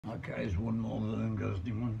Okay, there's one more Vern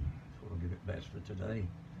Gosdin one. Thought I'd give it best for today.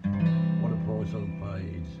 What a price I've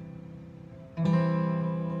paid.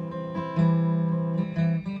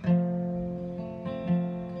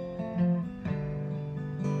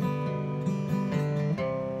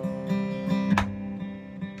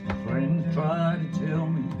 My friends try to tell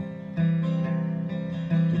me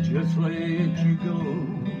to just let you go,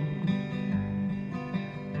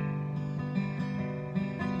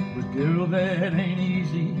 but girl, that ain't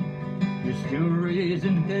easy. You're still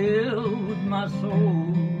raising hell with my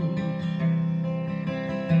soul.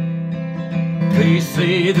 They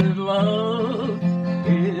say that love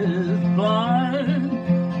is blind.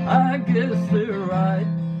 I guess they're right.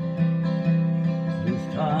 This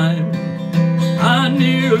time I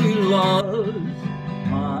nearly lost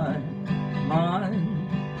my mind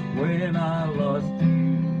when I lost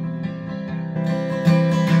you.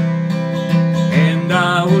 And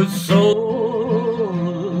I was so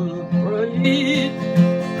afraid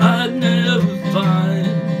I'd never find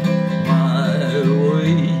my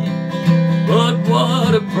way. But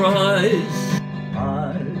what a price I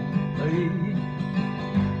paid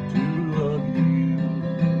to love you.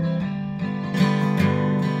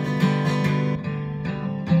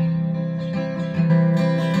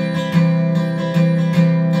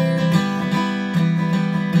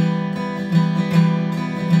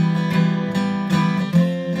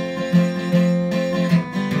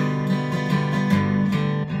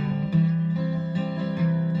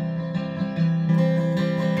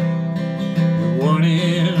 One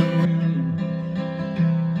in a million,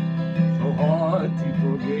 so hard to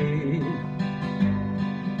forget.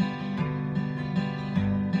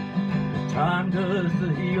 But time does the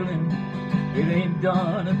healing, it ain't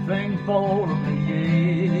done a thing for me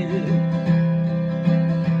yet.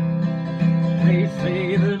 They say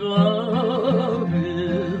that love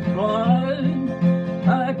is blind,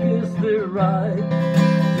 I guess they're right.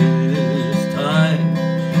 This time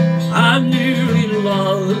I nearly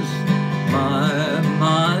lost my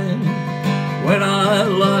mind when I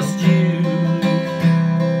lost you.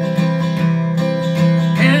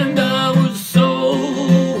 And I was so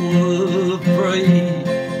afraid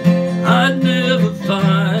I'd never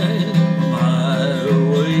find my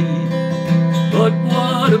way. But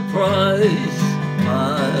what a price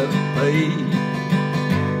I've paid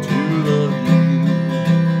to love you.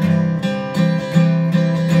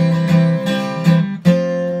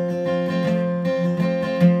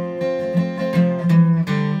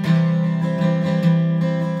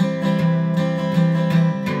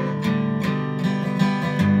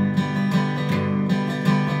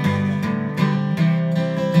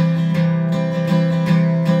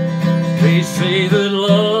 They say that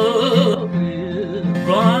love is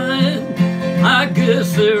blind, I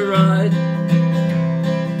guess they're right.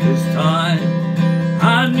 This time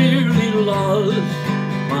I nearly lost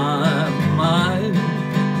my mind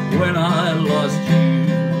when I lost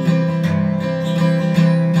you.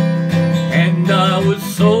 And I was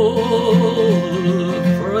so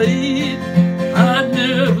afraid I'd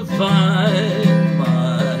never find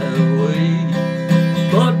my way.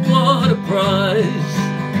 But what a price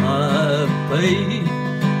I've paid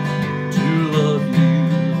to love you.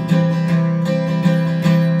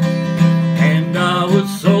 And I was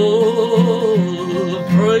so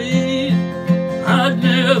afraid I'd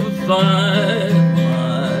never find